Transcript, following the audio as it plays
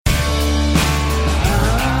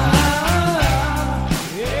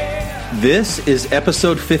This is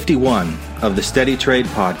episode 51 of the Steady Trade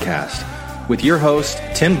Podcast with your host,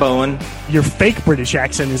 Tim Bowen. Your fake British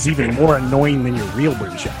accent is even more annoying than your real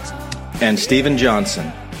British accent. And Stephen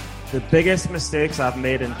Johnson. The biggest mistakes I've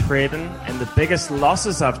made in trading and the biggest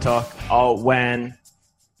losses I've took are when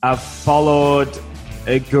I've followed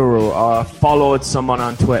a guru or followed someone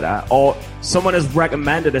on Twitter or someone has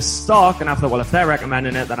recommended a stock and I thought, well, if they're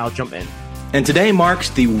recommending it, then I'll jump in. And today marks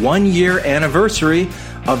the 1-year anniversary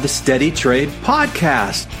of the Steady Trade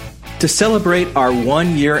Podcast. To celebrate our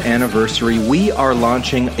 1-year anniversary, we are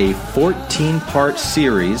launching a 14-part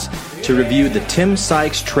series to review the Tim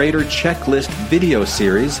Sykes Trader Checklist video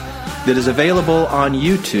series that is available on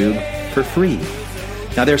YouTube for free.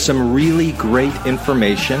 Now, there's some really great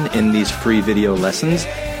information in these free video lessons,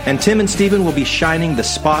 and Tim and Stephen will be shining the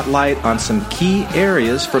spotlight on some key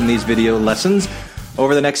areas from these video lessons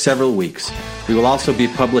over the next several weeks. We will also be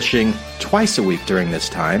publishing twice a week during this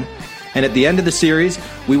time. And at the end of the series,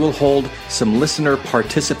 we will hold some listener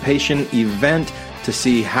participation event to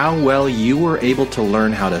see how well you were able to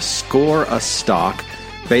learn how to score a stock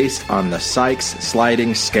based on the Sykes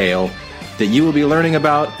sliding scale that you will be learning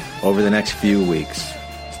about over the next few weeks.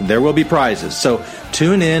 There will be prizes, so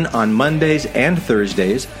tune in on Mondays and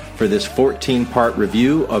Thursdays for this 14-part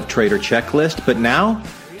review of Trader Checklist. But now,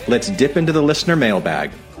 let's dip into the listener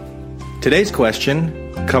mailbag. Today's question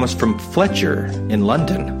comes from Fletcher in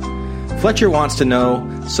London. Fletcher wants to know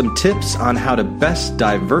some tips on how to best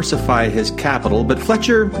diversify his capital. But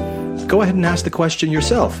Fletcher, go ahead and ask the question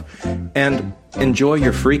yourself and enjoy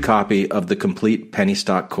your free copy of the complete penny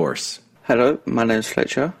stock course. Hello, my name is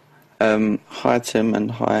Fletcher. Hi Tim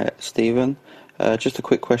and hi Stephen. Just a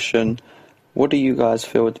quick question. What do you guys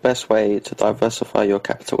feel the best way to diversify your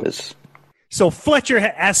capital is? So Fletcher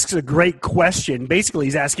asks a great question. Basically,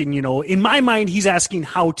 he's asking, in my mind, he's asking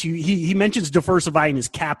how to, he mentions diversifying his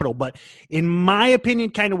capital, but in my opinion,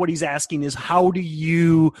 kind of what he's asking is how do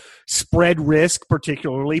you spread risk,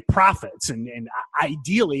 particularly profits? And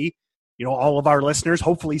ideally, all of our listeners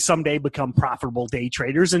hopefully someday become profitable day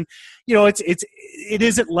traders. And, it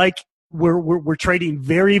isn't like we're trading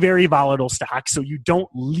very, very volatile stocks, so you don't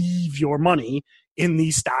leave your money in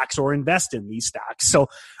these stocks or invest in these stocks. So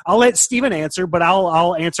I'll let Stephen answer, but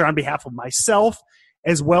I'll answer on behalf of myself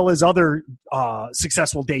as well as other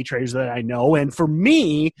successful day traders that I know. And for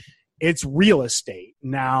me, it's real estate.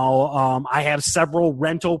 Now, I have several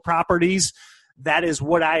rental properties. That is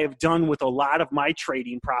what I have done with a lot of my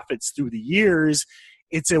trading profits through the years.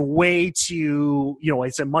 It's a way to,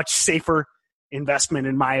 it's a much safer investment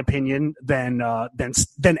in my opinion than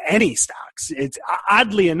any stocks. It's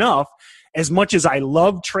oddly enough, as much as I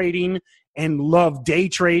love trading and love day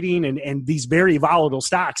trading and these very volatile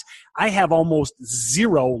stocks, I have almost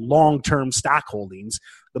zero long-term stock holdings.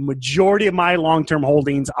 The majority of my long-term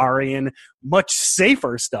holdings are in much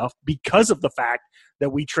safer stuff because of the fact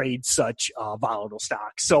that we trade such volatile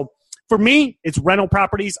stocks. So for me, it's rental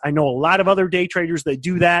properties. I know a lot of other day traders that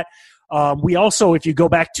do that. We also, if you go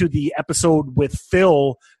back to the episode with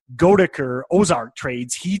Phil Godeker, Ozark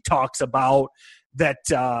Trades, he talks about that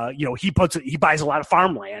he buys a lot of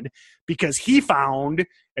farmland because he found,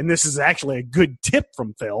 and this is actually a good tip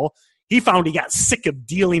from Phil, he found he got sick of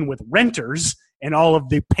dealing with renters and all of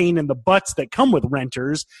the pain in the butts that come with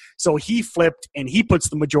renters. So he flipped and he puts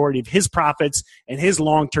the majority of his profits and his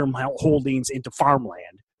long-term holdings into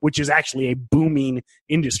farmland, which is actually a booming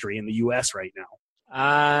industry in the U.S. right now.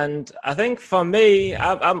 And I think for me,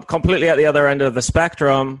 I'm completely at the other end of the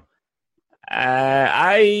spectrum.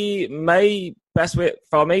 Best way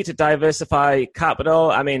for me to diversify capital,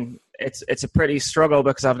 I mean, it's a pretty struggle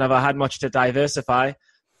because I've never had much to diversify.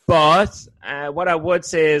 But what I would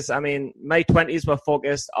say is, I mean, my 20s were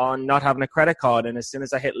focused on not having a credit card. And as soon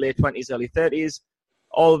as I hit late 20s, early 30s,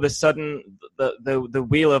 all of a sudden the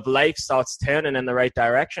wheel of life starts turning in the right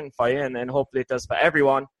direction for you. And hopefully it does for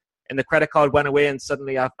everyone. And the credit card went away and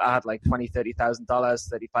suddenly I had like $20,000, $30,000,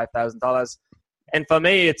 $35,000. And for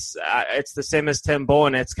me, it's the same as Tim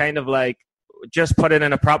Bowen. It's kind of like, just put it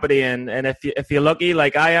in a property, and if you're lucky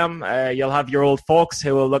like I am, you'll have your old folks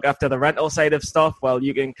who will look after the rental side of stuff while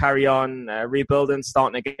you can carry on rebuilding,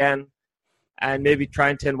 starting again, and maybe try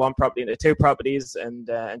and turn one property into two properties and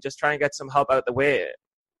just try and get some help out the way.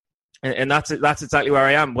 And that's exactly where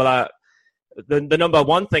I am. Well, the number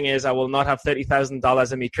one thing is I will not have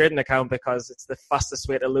 $30,000 in my trading account because it's the fastest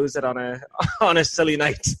way to lose it on a silly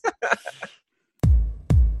night.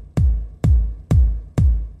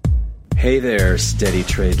 Hey there, Steady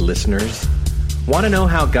Trade listeners. Want to know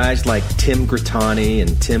how guys like Tim Grittani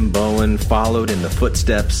and Tim Bowen followed in the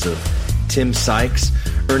footsteps of Tim Sykes,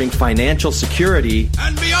 earning financial security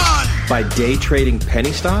and beyond by day trading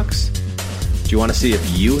penny stocks? you want to see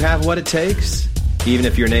if you have what it takes? Even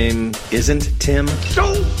if your name isn't Tim?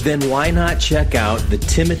 Then why not check out the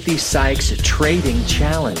Timothy Sykes Trading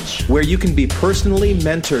Challenge, where you can be personally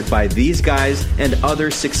mentored by these guys and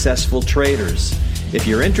other successful traders. If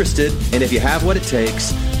you're interested, and if you have what it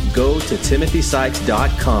takes, go to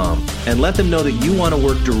timothysykes.com and let them know that you want to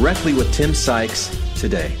work directly with Tim Sykes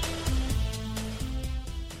today.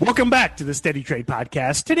 Welcome back to the Steady Trade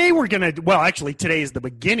Podcast. Today we're going to, today is the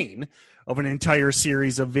beginning of an entire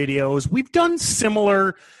series of videos. We've done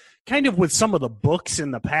similar kind of with some of the books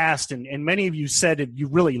in the past, and many of you said that you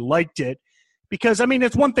really liked it because, I mean,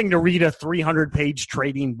 it's one thing to read a 300-page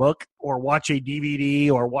trading book or watch a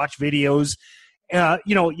DVD or watch videos.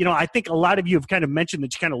 I think a lot of you have kind of mentioned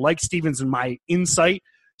that you kind of like Stephen's and my insight.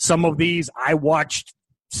 Some of these I watched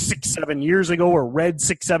 6-7 years ago or read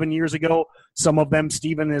 6-7 years ago. Some of them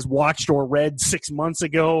Stephen has watched or read 6 months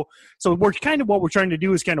ago. So what we're trying to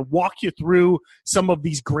do is kind of walk you through some of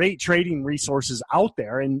these great trading resources out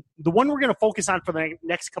there. And the one we're going to focus on for the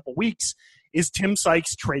next couple weeks is Tim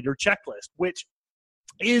Sykes Trader Checklist, which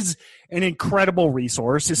is an incredible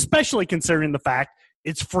resource, especially considering the fact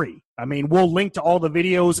it's free. I mean, we'll link to all the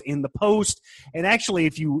videos in the post. And actually,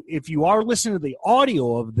 if you are listening to the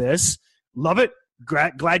audio of this, love it.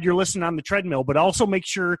 Glad you're listening on the treadmill, but also make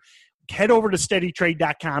sure head over to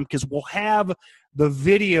steadytrade.com because we'll have the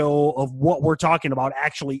video of what we're talking about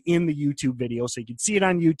actually in the YouTube video. So you can see it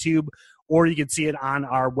on YouTube or you can see it on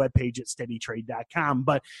our webpage at steadytrade.com.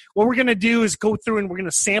 But what we're going to do is go through and we're going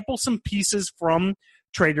to sample some pieces from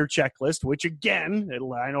Trader Checklist, which again, I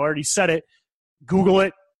know I already said it, Google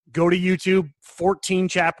it, go to YouTube, 14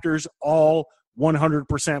 chapters, all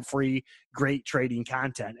 100% free, great trading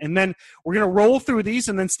content. And then we're going to roll through these,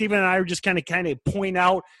 and then Stephen and I are just kind of point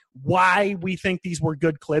out why we think these were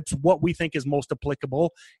good clips, what we think is most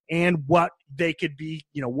applicable, and what they could be,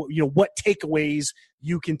 what takeaways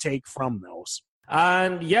you can take from those.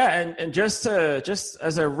 And just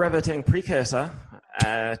as a riveting precursor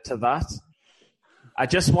to that, I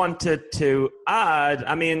just wanted to add,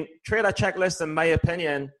 I mean, Trader Checklist, in my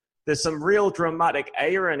opinion, there's some real dramatic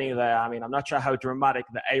irony there. I mean, I'm not sure how dramatic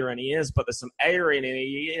the irony is, but there's some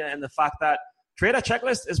irony in the fact that Trader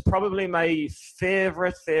Checklist is probably my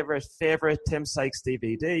favorite Tim Sykes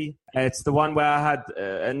DVD. It's the one where I had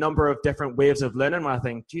a number of different waves of learning where I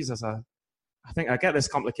think, Jesus, I think I get this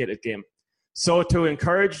complicated game. So to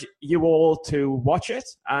encourage you all to watch it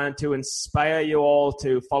and to inspire you all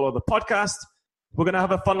to follow the podcast, we're going to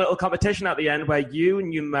have a fun little competition at the end where you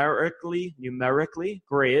numerically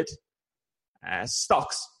grade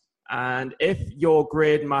stocks. And if your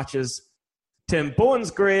grade matches Tim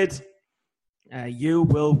Bowen's grade, you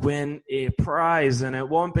will win a prize. And it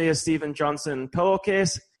won't be a Steven Johnson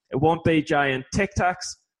pillowcase. It won't be giant Tic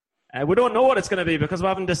Tacs. We don't know what it's going to be because we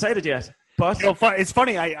haven't decided yet. But it's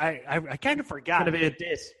funny. I kind of forgot. It's going to be a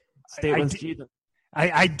date. Stay with Steven.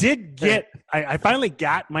 I finally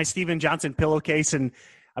got my Steven Johnson pillowcase, and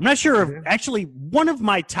I'm not sure if actually one of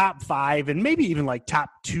my top 5 and maybe even like top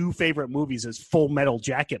 2 favorite movies is Full Metal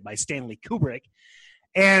Jacket by Stanley Kubrick.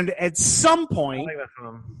 And at some point,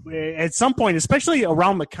 especially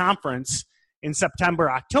around the conference in September,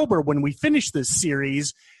 October, when we finish this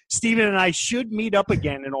series, Steven and I should meet up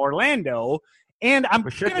again in Orlando. And I'm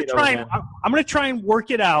going to try and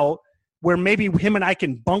work it out where maybe him and I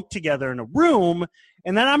can bunk together in a room,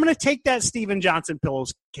 and then I'm going to take that Steven Johnson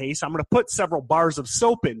pillowcase, I'm going to put several bars of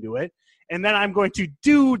soap into it, and then I'm going to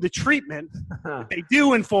do the treatment that they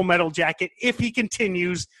do in Full Metal Jacket if he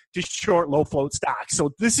continues to short low float stocks.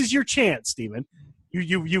 So this is your chance, Steven.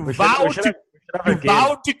 You vowed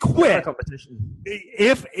to quit.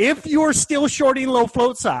 If you're still shorting low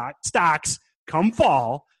float stocks come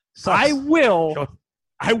fall, I will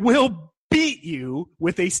beat you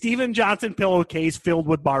with a Steven Johnson pillowcase filled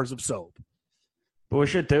with bars of soap. But we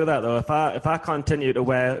should do that though. If I continue to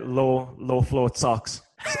wear low float socks,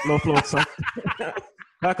 if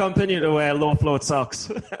I continue to wear low float socks,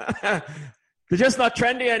 they're just not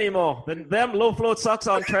trendy anymore. Them low float socks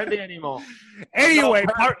aren't trendy anymore. Anyway,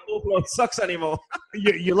 low float socks anymore.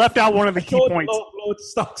 You left out one of the key points. Low float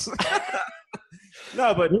stocks.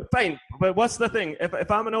 No, but fine. But what's the thing? If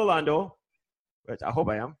I'm in Orlando, which I hope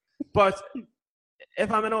I am. But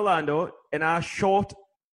if I'm in Orlando and I short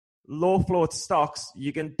low float stocks,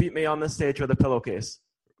 you can beat me on the stage with a pillowcase.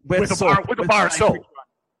 With a bar of soap.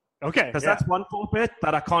 Okay. Because that's one forfeit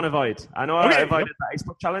that I can't avoid. I know I avoided the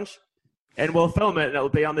Icebook Challenge, and we'll film it and it'll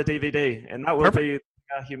be on the DVD. And that will be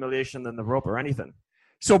a humiliation than the rope or anything.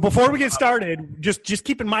 So before we get started, just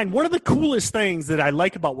keep in mind, one of the coolest things that I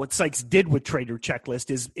like about what Sykes did with Trader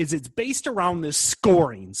Checklist is it's based around this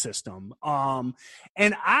scoring system. And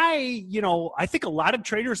I think a lot of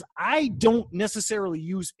traders, I don't necessarily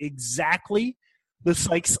use exactly the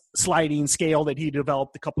Sykes sliding scale that he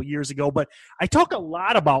developed a couple years ago, but I talk a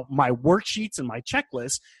lot about my worksheets and my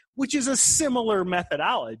checklists, which is a similar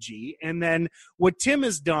methodology. And then what Tim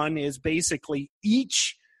has done is basically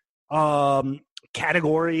each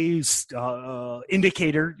categories,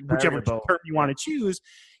 indicator, whichever term you want to choose,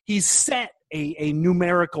 he's set a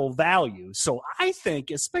numerical value. So I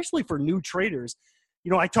think, especially for new traders,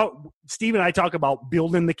 Steve and I talk about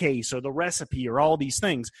building the case or the recipe or all these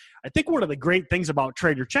things. I think one of the great things about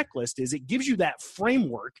Trader Checklist is it gives you that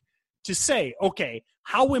framework to say, okay,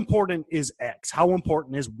 how important is X? How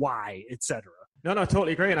important is Y, etc. No,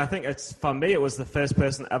 totally agree. And I think for me, it was the first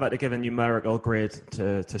person ever to give a numerical grade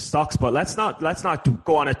to stocks. But let's not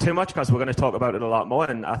go on it too much because we're going to talk about it a lot more.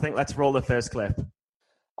 And I think let's roll the first clip.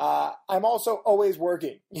 I'm also always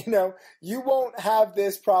working. You won't have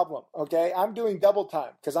this problem, okay? I'm doing double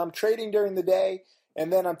time because I'm trading during the day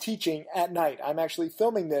and then I'm teaching at night. I'm actually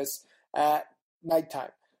filming this at nighttime.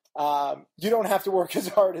 You don't have to work as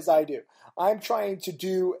hard as I do. I'm trying to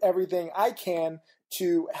do everything I can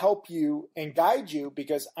to help you and guide you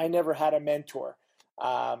because I never had a mentor.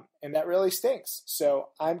 And that really stinks. So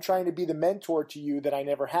I'm trying to be the mentor to you that I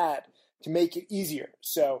never had to make it easier.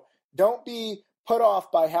 So don't be put off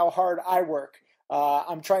by how hard I work.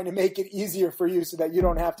 I'm trying to make it easier for you so that you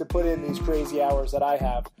don't have to put in these crazy hours that I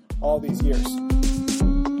have all these years.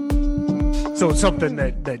 So it's something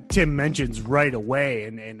that Tim mentions right away,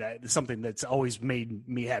 and something that's always made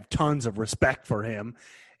me have tons of respect for him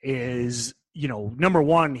is, number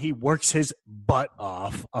one, he works his butt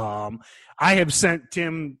off. I have sent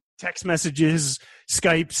Tim text messages,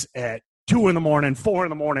 Skypes at 2 a.m, 4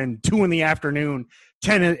 a.m, 2 p.m,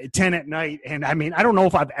 10 at night. And I mean, I don't know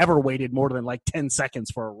if I've ever waited more than like 10 seconds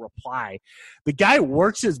for a reply. The guy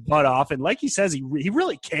works his butt off. And like he says, he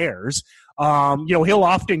really cares. He'll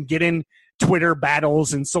often get in Twitter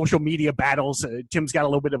battles and social media battles. Tim's got a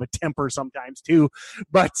little bit of a temper sometimes too.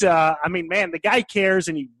 But I mean, man, the guy cares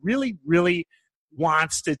and he really, really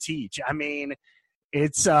wants to teach. I mean,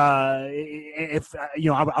 it's I'm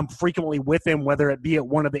frequently with him, whether it be at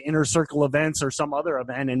one of the Inner Circle events or some other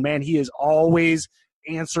event, and man, he is always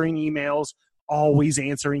answering emails, always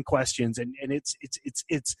answering questions, and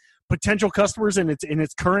it's potential customers and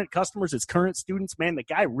it's current customers, it's current students. Man, the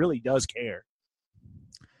guy really does care.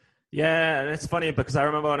 Yeah, and it's funny because I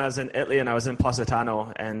remember when I was in Italy and I was in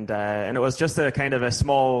Positano, and it was just a kind of a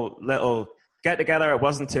small little get together. It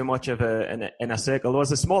wasn't too much of in a circle. It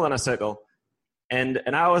was a small inner circle. And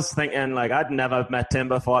I was thinking, like, I'd never met Tim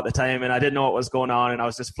before at the time, and I didn't know what was going on, and I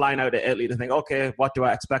was just flying out to Italy to think, okay, what do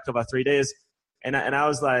I expect over 3 days? And I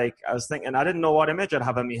was thinking, I didn't know what image I'd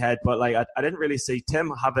have in my head, but like, I didn't really see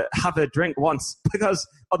Tim have a drink once, because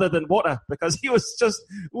other than water, because he was just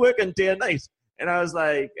working day and night. And I was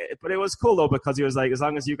like, but it was cool though, because he was like, as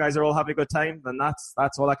long as you guys are all having a good time, then that's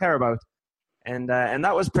all I care about. And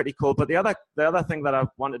that was pretty cool. But the other thing that I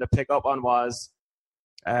wanted to pick up on was,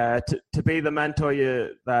 to be the mentor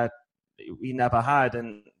that we never had.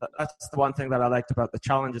 And that's the one thing that I liked about the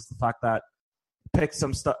challenge, is the fact that I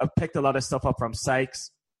picked a lot of stuff up from Sykes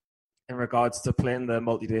in regards to playing the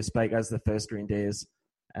multi-day spike as the first green days,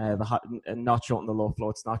 and not shorting the low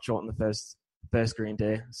floats, not shorting the first green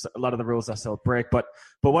day. So a lot of the rules I still break. But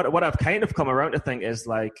what I've kind of come around to think is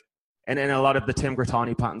like, and in a lot of the Tim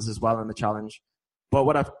Grattani patterns as well in the challenge, but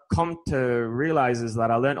what I've come to realize is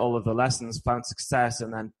that I learned all of the lessons, found success,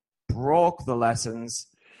 and then broke the lessons,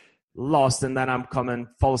 lost, and then I'm coming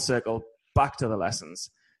full circle back to the lessons.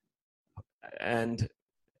 And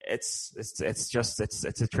it's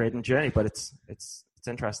a trading journey, but it's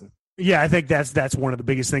interesting. Yeah, I think that's one of the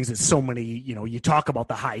biggest things that so many, you talk about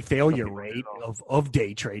the high failure rate of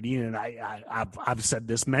day trading, and I've said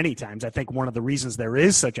this many times. I think one of the reasons there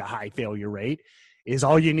is such a high failure rate is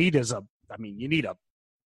all you need is you need a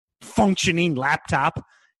functioning laptop,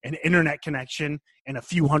 an internet connection, and a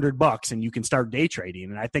few $100, and you can start day trading.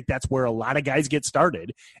 And I think that's where a lot of guys get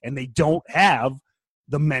started, and they don't have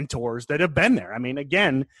the mentors that have been there. I mean,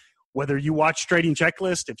 again, whether you watch Trading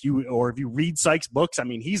Checklist, if you read Sykes' books, I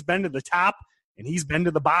mean, he's been to the top and he's been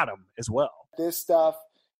to the bottom as well. This stuff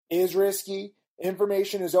is risky.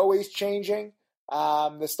 Information is always changing.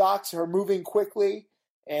 The stocks are moving quickly.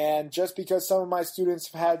 And just because some of my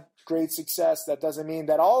students have had great success, that doesn't mean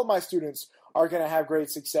that all of my students are going to have great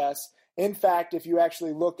success. In fact, if you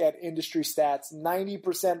actually look at industry stats,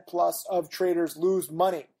 90% plus of traders lose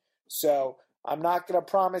money. So I'm not going to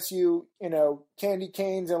promise you, candy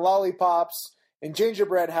canes and lollipops and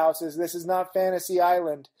gingerbread houses. This is not Fantasy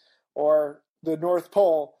Island or the North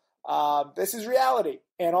Pole. This is reality.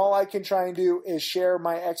 And all I can try and do is share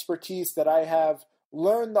my expertise that I have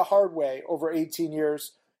learned the hard way over 18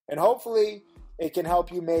 years. And hopefully it can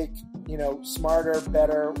help you make, smarter,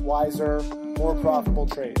 better, wiser, more profitable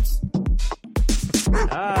trades.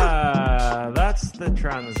 That's the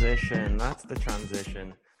transition.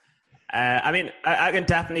 I can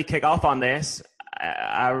definitely kick off on this.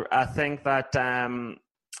 I think that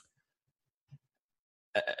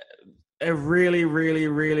a really, really,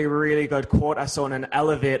 really, really good quote I saw in an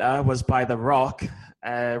elevator was by The Rock,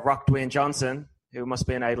 Dwayne Johnson, who must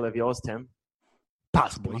be an idol of yours, Tim.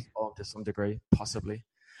 Possibly. To some degree, possibly.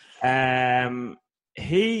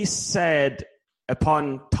 He said,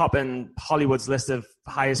 upon topping Hollywood's list of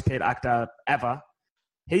highest paid actor ever,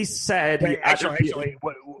 he said... Actually,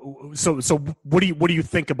 so what do you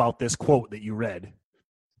think about this quote that you read?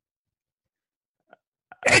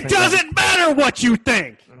 It doesn't matter what you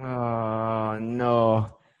think! Oh,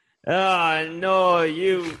 no. Oh, no,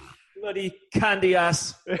 you bloody candy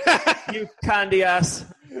ass. You candy ass.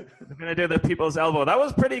 I'm going to do the people's elbow. That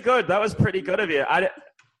was pretty good. That was pretty good of you. I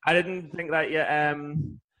didn't think that you...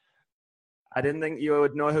 I didn't think you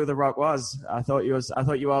would know who The Rock was. I thought you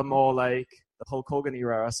were more like the Hulk Hogan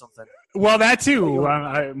era or something. Well, that too.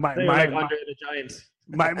 Andre the Giant.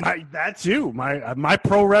 That too. My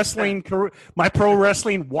pro wrestling career, my pro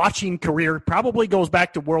wrestling watching career probably goes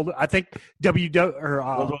back to WrestleMania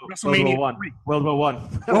World War One.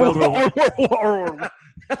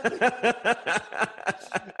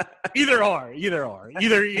 Either or.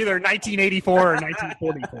 Either 1984 or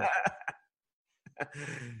 1944.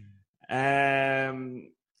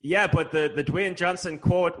 But the Dwayne Johnson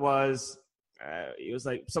quote was, he was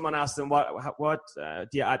like, someone asked him, what do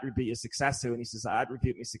you attribute your success to? And he says, I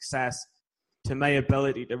attribute my success to my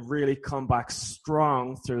ability to really come back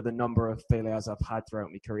strong through the number of failures I've had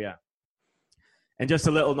throughout my career. And just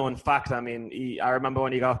a little known fact, I remember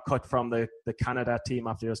when he got cut from the Canada team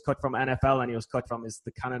after he was cut from NFL and he was cut from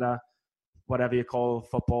the Canada, whatever you call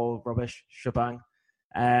football rubbish, shebang.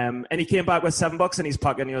 And he came back with $7 in his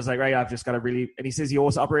pocket and he was like, right, I've just got to really, and he says he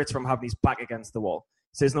always operates from having his back against the wall.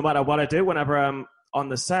 He says, no matter what I do, whenever I'm on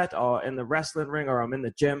the set or in the wrestling ring or I'm in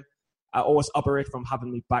the gym, I always operate from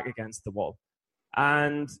having my back against the wall.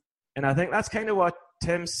 And I think that's kind of what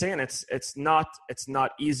Tim's saying. It's not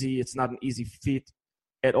easy. It's not an easy feat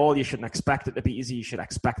at all. You shouldn't expect it to be easy. You should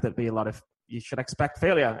expect it to be you should expect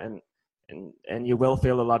failure and you will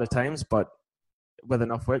fail a lot of times, but with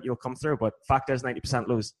enough work, you'll come through. But fact is 90%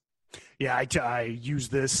 lose. Yeah, I use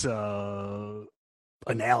this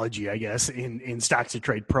analogy, I guess, in Stocks to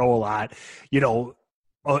Trade Pro a lot.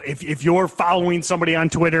 If you're following somebody on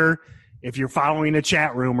Twitter, if you're following a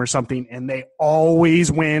chat room or something, and they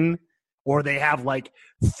always win, or they have like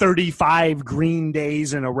 35 green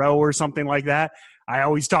days in a row or something like that, I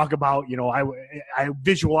always talk about, I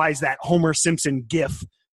visualize that Homer Simpson gif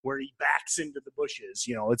where he backs into the bushes.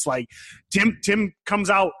 It's like Tim comes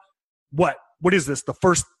out, what is this, the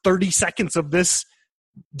first 30 seconds of this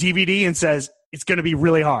DVD, and says, it's going to be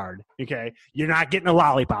really hard, okay? You're not getting a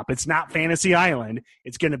lollipop. It's not Fantasy Island.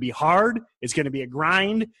 It's going to be hard. It's going to be a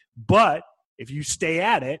grind. But if you stay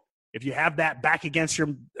at it, if you have that back against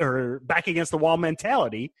the wall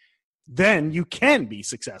mentality, then you can be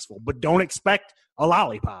successful. But don't expect a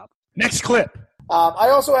lollipop. Next clip. I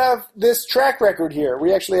also have this track record here.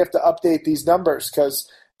 We actually have to update these numbers because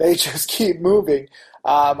they just keep moving.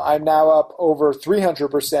 I'm now up over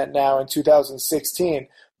 300% now in 2016.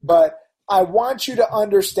 But I want you to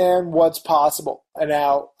understand what's possible. And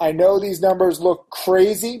now, I know these numbers look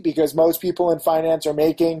crazy because most people in finance are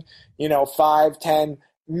making, 5, 10,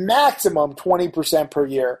 maximum 20% per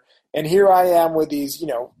year. And here I am with these,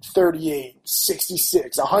 38,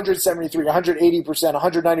 66, 173, 180%,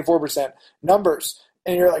 194% numbers.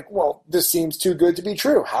 And you're like, well, this seems too good to be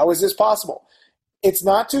true. How is this possible? It's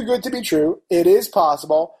not too good to be true. It is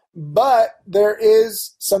possible, but there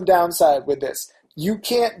is some downside with this. You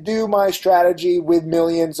can't do my strategy with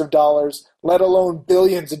millions of dollars, let alone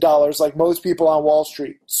billions of dollars like most people on Wall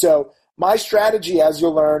Street. So my strategy, as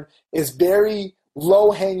you'll learn, is very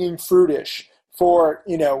low-hanging fruitish for,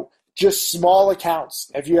 just small accounts.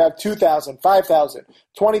 If you have 2,000, 5,000,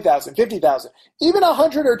 20,000, 50,000, even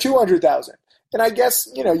 100 or 200,000. And I guess,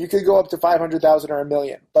 you could go up to 500,000 or $1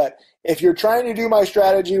 million. But if you're trying to do my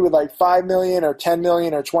strategy with like 5 million or 10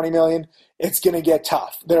 million or 20 million, it's going to get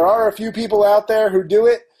tough. There are a few people out there who do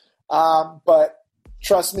it, but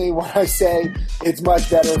trust me when I say it's much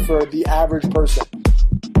better for the average person.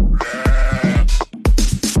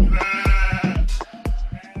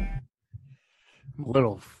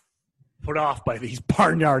 little put off by these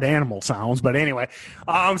barnyard animal sounds, but anyway,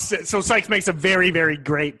 so Sykes makes a very, very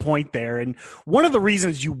great point there. And one of the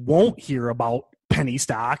reasons you won't hear about penny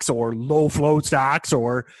stocks or low float stocks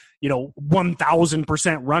or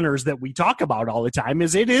 1,000% runners that we talk about all the time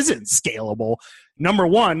is it isn't scalable. Number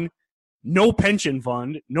one, no pension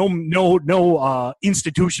fund, no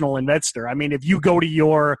institutional investor. I mean, if you go to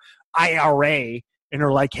your IRA and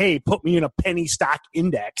are like, hey, put me in a penny stock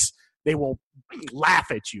index, they will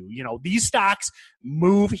laugh at you. These stocks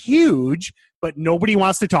move huge, but nobody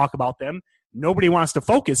wants to talk about them. Nobody wants to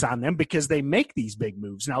focus on them because they make these big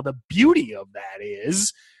moves. Now, the beauty of that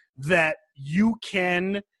is that you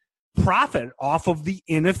can profit off of the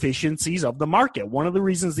inefficiencies of the market. One of the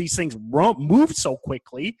reasons these things move so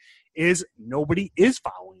quickly is nobody is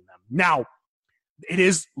following them. Now, it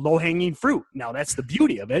is low-hanging fruit. Now, that's the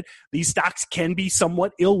beauty of it. These stocks can be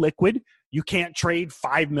somewhat illiquid. You can't trade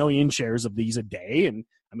 5 million shares of these a day. And,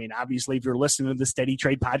 I mean, obviously, if you're listening to the Steady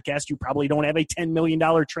Trade podcast, you probably don't have a $10 million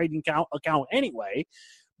trading account anyway.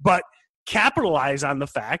 But capitalize on the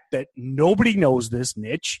fact that nobody knows this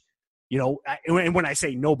niche. And when I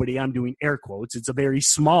say nobody, I'm doing air quotes. It's a very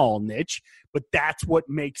small niche, but that's what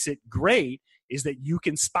makes it great is that you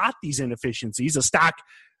can spot these inefficiencies. A stock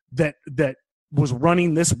that was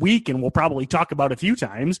running this week, and we'll probably talk about a few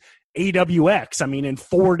times, AWX. I mean, in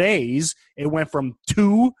 4 days, it went from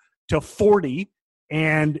 2 to 40,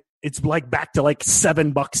 and it's like back to like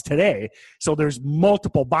 $7 today. So there's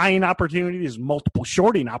multiple buying opportunities, multiple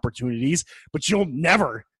shorting opportunities, but you'll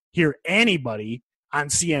never hear anybody on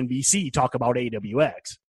CNBC talk about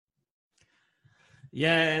AWX.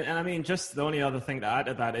 Yeah, and I mean, just the only other thing to add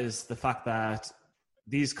to that is the fact that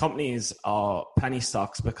these companies are penny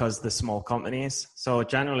stocks because they're small companies. So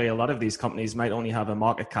generally, a lot of these companies might only have a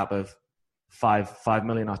market cap of 5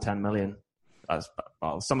 million or 10 million.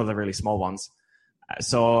 Well, some of the really small ones.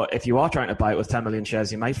 So if you are trying to buy it with 10 million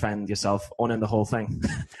shares, you might find yourself owning the whole thing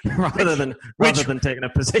rather than taking a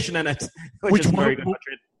position in it, which is very good for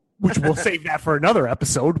trading. Which we'll save that for another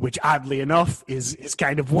episode, which oddly enough is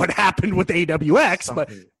kind of what happened with AWX.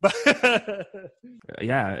 But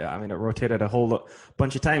yeah, I mean, it rotated a whole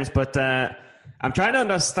bunch of times. But I'm trying to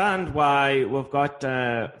understand why we've got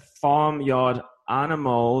farmyard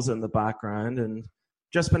animals in the background, and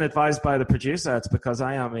just been advised by the producer it's because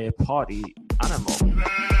I am a party animal.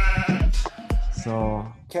 So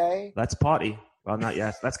okay, let's party. Well, not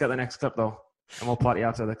yet. Let's get the next clip though, and we'll party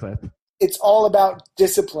after the clip. It's all about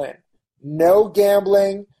discipline. No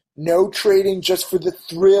gambling, no trading just for the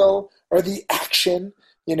thrill or the action.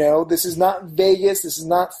 This is not Vegas. This is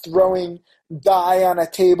not throwing die on a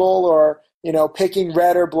table or, picking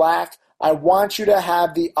red or black. I want you to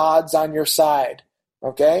have the odds on your side.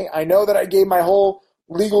 Okay? I know that I gave my whole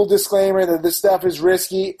legal disclaimer that this stuff is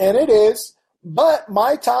risky, and it is, but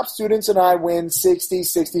my top students and I win 60,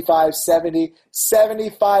 65, 70,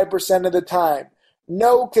 75% of the time.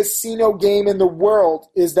 No casino game in the world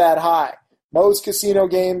is that high. Most casino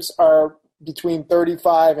games are between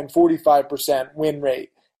 35 and 45% win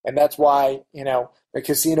rate. And that's why, the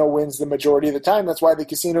casino wins the majority of the time. That's why the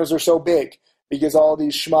casinos are so big, because all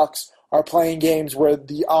these schmucks are playing games where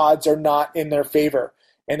the odds are not in their favor.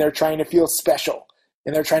 And they're trying to feel special.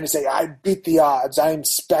 And they're trying to say, I beat the odds. I'm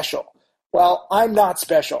special. Well, I'm not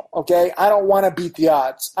special, okay? I don't want to beat the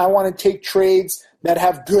odds. I want to take trades that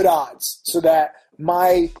have good odds so that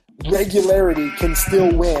my regularity can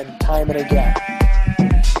still win time and again.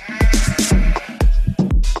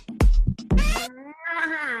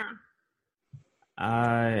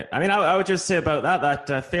 I would just say about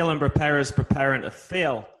that fail and prepare is preparing to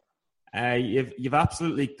fail. You've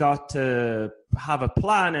absolutely got to have a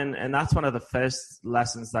plan, and that's one of the first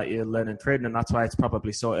lessons that you learn in trading, and that's why it's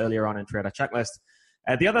probably so earlier on in Trader Checklist.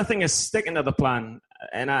 The other thing is sticking to the plan,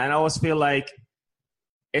 and I always feel like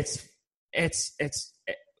it's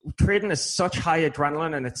trading is such high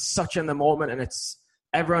adrenaline, and it's such in the moment, and it's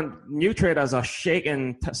new traders are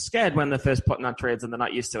shaking, scared when they're first putting on trades, and they're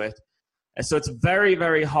not used to it. So it's very,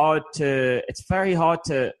 very hard to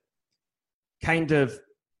kind of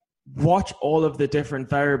watch all of the different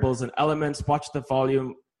variables and elements, watch the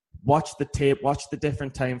volume, watch the tape, watch the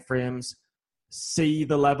different time frames, see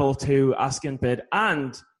the level to ask and bid,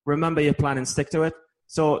 and remember your plan and stick to it.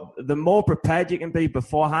 So the more prepared you can be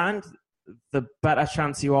beforehand, the better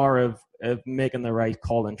chance you are of making the right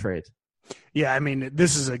call and trade. Yeah, I mean,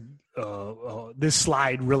 this is this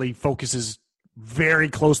slide really focuses very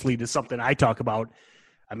closely to something I talk about,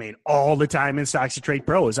 I mean, all the time in Stocks to Trade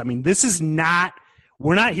Pros. I mean,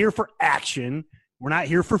 we're not here for action. We're not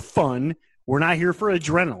here for fun. We're not here for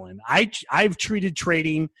adrenaline. I've treated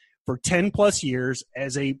trading for 10 plus years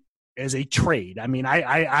as a as a trade. I mean,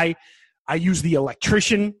 I use the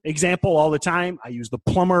electrician example all the time. I use the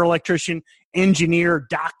plumber, electrician, engineer,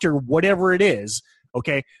 doctor, whatever it is.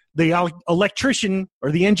 Okay. The electrician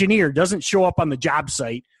or the engineer doesn't show up on the job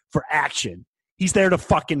site for action. He's there to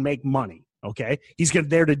fucking make money. Okay. He's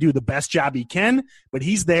there to do the best job he can, but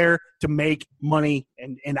he's there to make money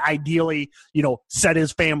and ideally, you know, set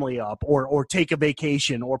his family up or take a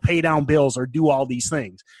vacation or pay down bills or do all these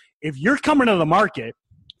things. If you're coming to the market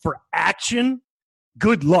for action,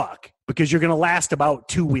 good luck, because you're going to last about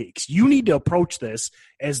 2 weeks. You need to approach this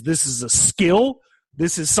as this is a skill.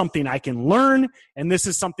 This is something I can learn, and this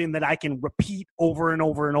is something that I can repeat over and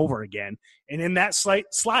over and over again. And in that slide,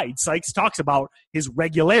 Sykes talks about his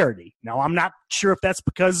regularity. Now, I'm not sure if that's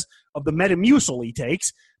because of the Metamucil he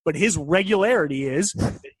takes, but his regularity is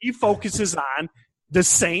that he focuses on the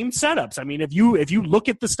same setups. I mean, if you look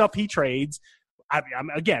at the stuff he trades,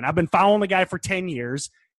 I've been following the guy for 10 years.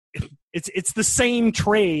 It's the same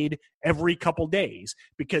trade every couple days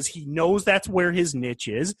because he knows that's where his niche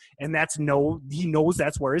is, and he knows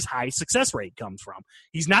that's where his high success rate comes from.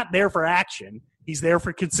 He's not there for action. He's there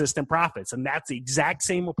for consistent profits, and that's the exact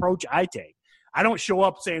same approach I take. I don't show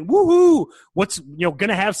up saying, woohoo, what's going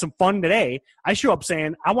to have some fun today. I show up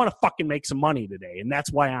saying, I want to fucking make some money today, and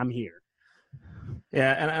that's why I'm here.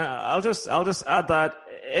 Yeah, and I'll just add that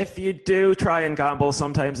if you do try and gamble,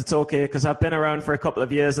 sometimes it's okay, because I've been around for a couple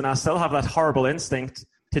of years and I still have that horrible instinct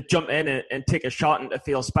to jump in and take a shot and to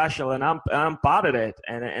feel special, and I'm bad at it,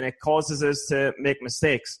 and it causes us to make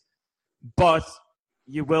mistakes. But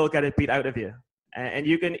you will get it beat out of you, and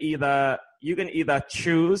you can either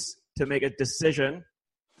choose to make a decision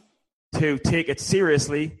to take it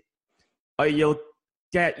seriously, or you'll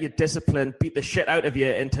get your discipline beat the shit out of you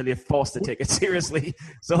until you're forced to take it seriously.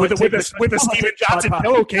 So with a Steven Johnson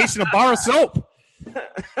pillowcase and a bar of soap,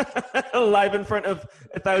 live in front of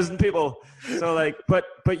 1,000 people. So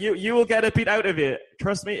but you will get it beat out of you.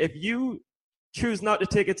 Trust me. If you choose not to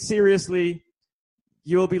take it seriously,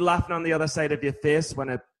 you will be laughing on the other side of your face when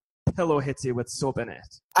a pillow hits you with soap in it.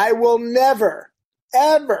 I will never,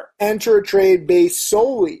 ever enter a trade based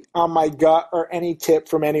solely on my gut or any tip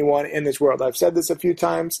from anyone in this world. I've said this a few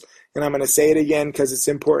times, and I'm going to say it again because it's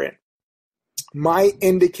important. My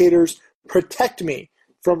indicators protect me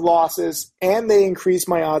from losses, and they increase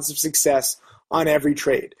my odds of success on every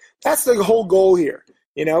trade. That's the whole goal here.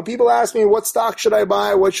 You know, people ask me, what stock should I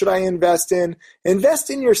buy? What should I invest in? Invest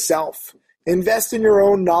in yourself. Invest in your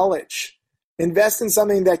own knowledge. Invest in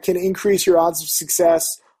something that can increase your odds of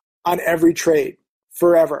success on every trade.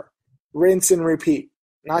 Forever. Rinse and repeat.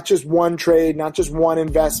 Not just one trade, not just one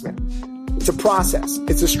investment. It's a process.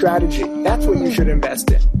 It's a strategy. That's what you should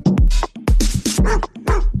invest in.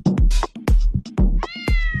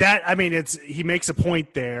 He makes a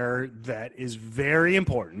point there that is very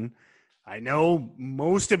important. I know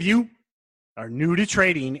most of you are new to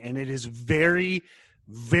trading, and it is very,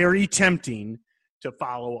 very tempting to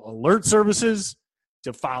follow alert services,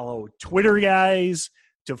 to follow Twitter guys,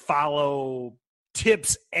 to follow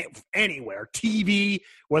tips anywhere, TV,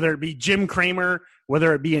 whether it be Jim Cramer,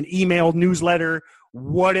 whether it be an email newsletter,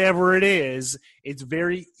 whatever it is. It's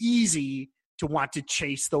very easy to want to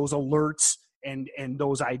chase those alerts and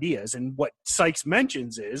those ideas. And what Sykes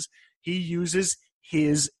mentions is he uses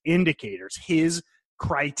his indicators, his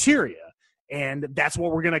criteria. And that's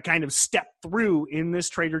what we're going to kind of step through in this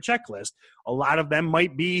trader checklist. A lot of them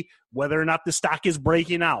might be whether or not the stock is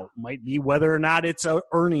breaking out, might be whether or not it's an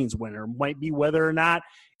earnings winner, might be whether or not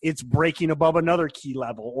it's breaking above another key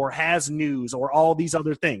level or has news or all these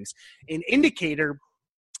other things. An indicator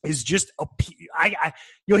is just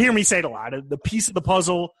you'll hear me say it a lot, the piece of the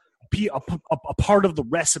puzzle, a part of the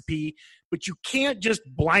recipe, but you can't just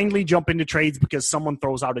blindly jump into trades because someone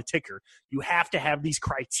throws out a ticker. You have to have these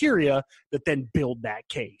criteria that then build that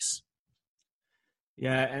case.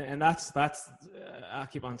 Yeah, and that's I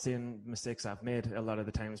keep on seeing mistakes I've made a lot of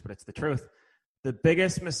the times, but it's the truth. The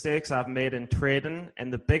biggest mistakes I've made in trading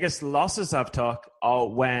and the biggest losses I've took are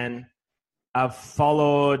when I've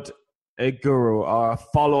followed a guru or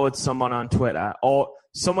followed someone on Twitter, or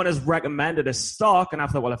someone has recommended a stock, and I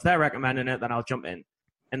thought, well, if they're recommending it, then I'll jump in.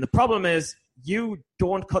 And the problem is you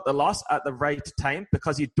don't cut the loss at the right time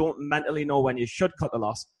because you don't mentally know when you should cut the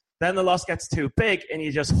loss. Then the loss gets too big, and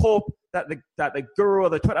you just hope that the guru or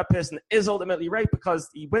the Twitter person is ultimately right because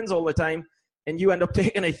he wins all the time, and you end up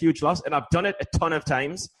taking a huge loss. And I've done it a ton of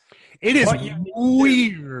times. It is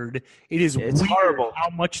weird. It's weird horrible how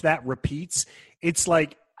much that repeats. It's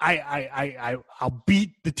like I'll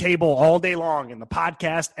beat the table all day long in the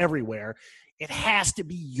podcast everywhere. It has to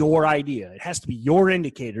be your idea. It has to be your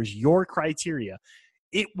indicators, your criteria.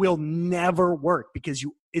 it will never work because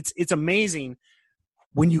it's amazing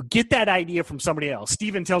when you get that idea from somebody else.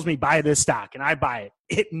 Steven tells me buy this stock and I buy it.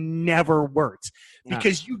 It never works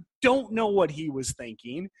because you don't know what he was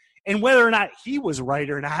thinking, and whether or not he was right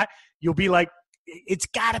or not, you'll be like, it's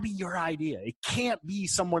got to be your idea. It can't be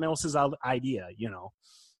someone else's idea, you know.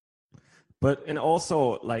 But and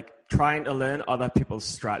also like trying to learn other people's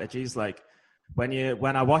strategies. Like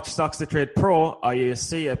when I watch Stocks to Trade Pro, or you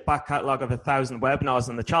see a back catalog of 1,000 webinars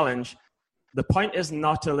in the challenge, the point is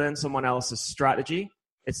not to learn someone else's strategy.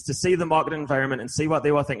 It's to see the market environment and see what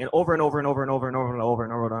they were thinking over and over and over and over and over and over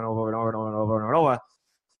and over and over and over and over and over and over.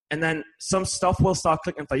 And then some stuff will start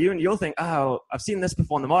clicking for you, and you'll think, oh, I've seen this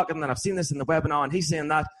before in the market, and then I've seen this in the webinar, and he's saying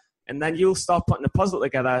that. And then you'll start putting a puzzle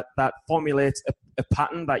together that formulates a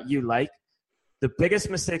pattern that you like. The biggest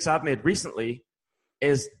mistakes I've made recently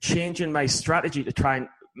is changing my strategy to try and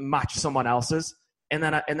match someone else's. And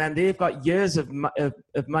then they've got years of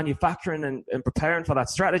manufacturing and preparing for that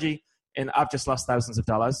strategy, and I've just lost thousands of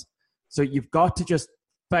dollars. So you've got to just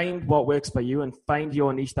find what works for you and find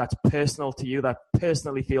your niche that's personal to you, that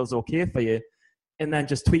personally feels okay for you, and then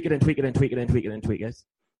just tweak it and tweak it and tweak it and tweak it and tweak it.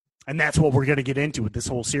 And that's what we're going to get into with this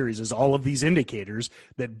whole series, is all of these indicators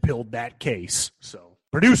that build that case. So,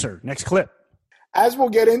 producer, next clip. As we'll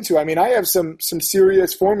get into, I mean, I have some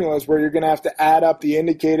serious formulas where you're going to have to add up the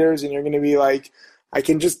indicators, and you're going to be like, I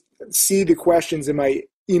can just see the questions in my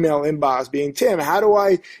email inbox being, Tim, how do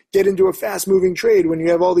I get into a fast-moving trade when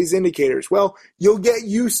you have all these indicators? Well, you'll get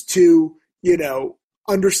used to,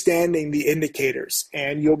 understanding the indicators,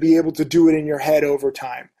 and you'll be able to do it in your head over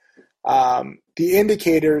time. The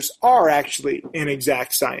indicators are actually an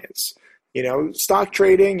exact science. Stock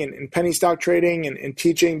trading and penny stock trading and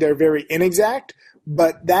teaching, they're very inexact,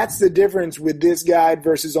 but that's the difference with this guide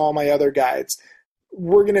versus all my other guides.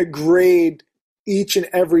 We're going to grade each and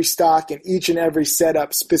every stock and each and every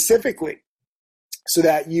setup specifically so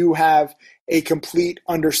that you have a complete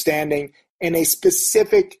understanding and a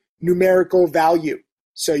specific numerical value.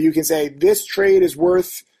 So you can say this trade is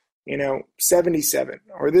worth, 77,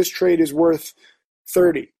 or this trade is worth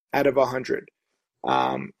 30 out of 100.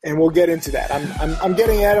 And we'll get into that. I'm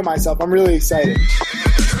getting ahead of myself. I'm really excited.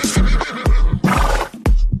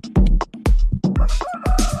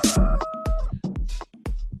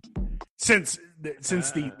 Since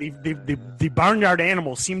the barnyard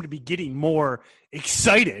animals seem to be getting more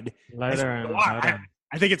excited, I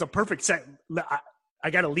think it's a perfect set. I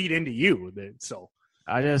got to lead into you, so.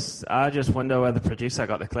 I just wonder where the producer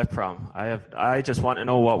got the clip from. I just want to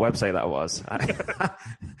know what website that was. I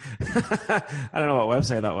don't know what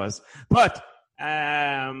website that was, but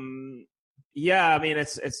yeah, I mean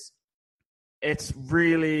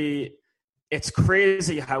it's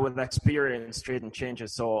crazy how with experience trading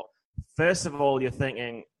changes. So first of all, you're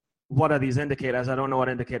thinking, what are these indicators? I don't know what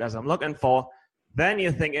indicators I'm looking for. Then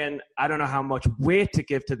you're thinking, I don't know how much weight to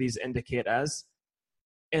give to these indicators.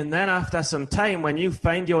 And then after some time, when you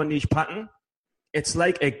find your niche pattern, it's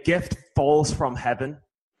like a gift falls from heaven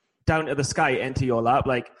down to the sky into your lap.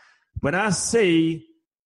 Like when I see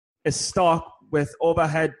a stock with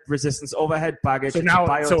overhead resistance, overhead baggage.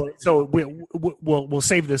 So we'll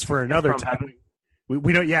save this for another time.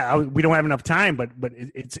 We don't have enough time, but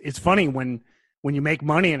it's funny when you make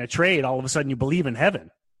money in a trade, all of a sudden you believe in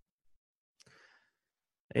heaven.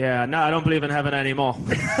 Yeah, no, I don't believe in heaven anymore.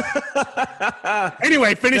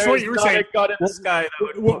 Anyway, finish what you were saying. God in the sky.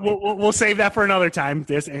 We'll save that for another time.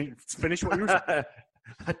 Finish what you were saying.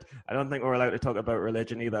 I don't think we're allowed to talk about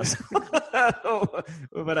religion either. So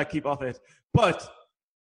we better keep off it. But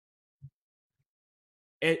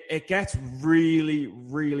it gets really,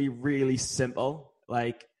 really, really simple.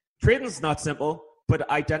 Like trading's not simple, but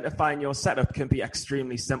identifying your setup can be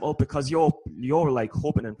extremely simple because you're like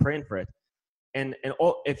hoping and praying for it. And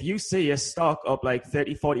if you see a stock up like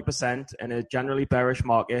 30, 40% in a generally bearish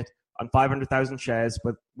market on 500,000 shares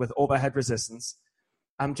with overhead resistance,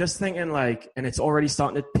 I'm just thinking like, and it's already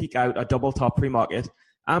starting to peak out a double top pre-market.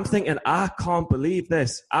 I'm thinking, I can't believe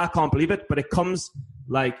this. I can't believe it. But it comes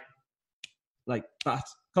like that.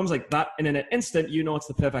 Comes like that. And in an instant, it's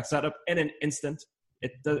the perfect setup. In an instant.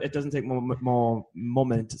 It doesn't take more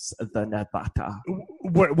moments than that.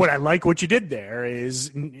 What I like what you did there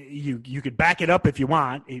is you could back it up if you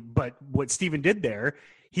want, but what Steven did there,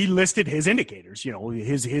 he listed his indicators,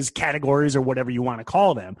 his categories or whatever you want to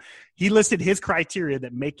call them. He listed his criteria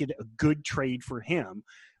that make it a good trade for him.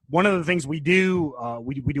 One of the things we do,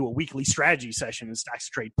 we do a weekly strategy session in Stocks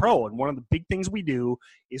to Trade Pro, and one of the big things we do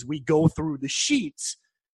is we go through the sheets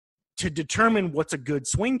to determine what's a good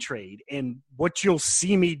swing trade. And what you'll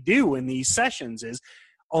see me do in these sessions is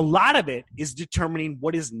a lot of it is determining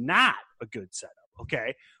what is not a good setup.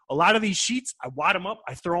 okay? A lot of these sheets, I wad them up,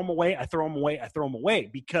 I throw them away, I throw them away, I throw them away,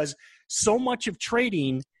 because so much of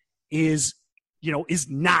trading is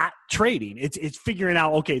not trading. It's figuring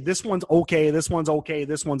out, okay, this one's okay, this one's okay,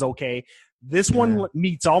 this one's okay. This one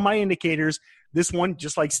meets all my indicators. This one,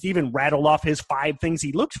 just like Steven rattled off his 5 things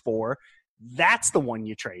he looks for, that's the one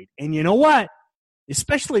you trade. And you know what?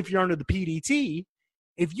 Especially if you're under the PDT,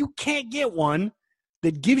 if you can't get one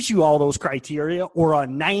that gives you all those criteria, or a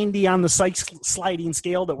 90 on the Sykes sliding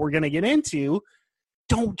scale that we're going to get into,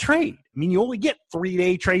 don't trade. I mean, you only get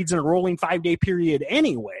 3-day trades in a rolling 5-day period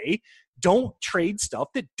anyway. Don't trade stuff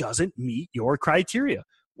that doesn't meet your criteria.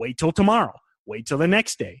 Wait till tomorrow. Wait till the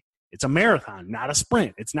next day. It's a marathon, not a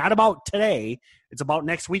sprint. It's not about today. It's about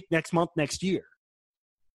next week, next month, next year.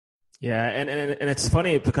 Yeah, and it's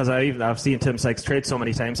funny because I've seen Tim Sykes trade so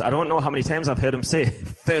many times. I don't know how many times I've heard him say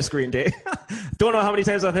first green day. Don't know how many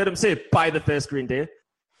times I've heard him say buy the first green day.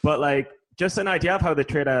 But like, just an idea of how the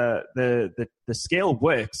trader the scale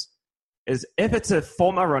works is, if it's a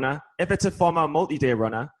former runner, if it's a former multi-day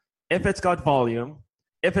runner, if it's got volume,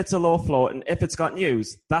 if it's a low float, and if it's got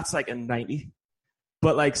news, that's like a 90.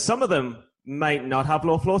 But like, some of them might not have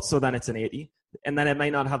low floats, so then it's an 80. And then it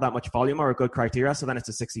might not have that much volume or a good criteria, so then it's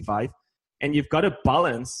a 65. And you've got to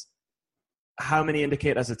balance how many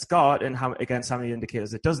indicators it's got and against how many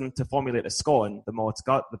indicators it doesn't to formulate a score. And the more it's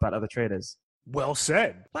got, the better the trade is. Well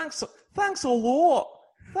said. Thanks a lot.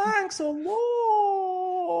 Thanks a lot.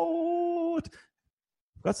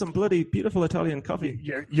 Got some bloody beautiful Italian coffee.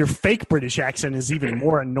 Your fake British accent is even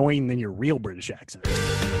more annoying than your real British accent.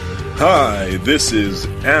 Hi, this is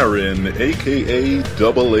Aaron, a.k.a.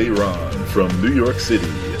 Double A Ron from New York City,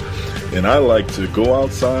 and I like to go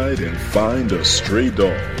outside and find a stray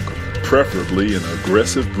dog, preferably an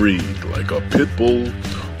aggressive breed like a pit bull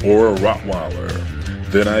or a Rottweiler.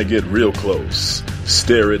 Then I get real close,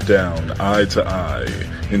 stare it down eye to eye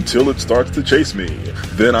until it starts to chase me.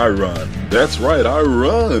 Then I run. That's right, I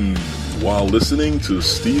run while listening to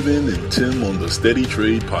Steven and Tim on the Steady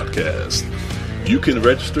Trade podcast. You can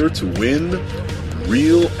register to win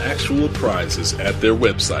real actual prizes at their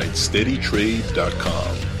website,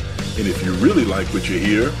 steadytrade.com. And if you really like what you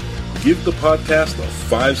hear, give the podcast a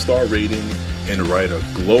 5-star rating and write a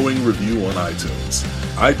glowing review on iTunes.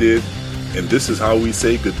 I did, and this is how we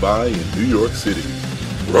say goodbye in New York City.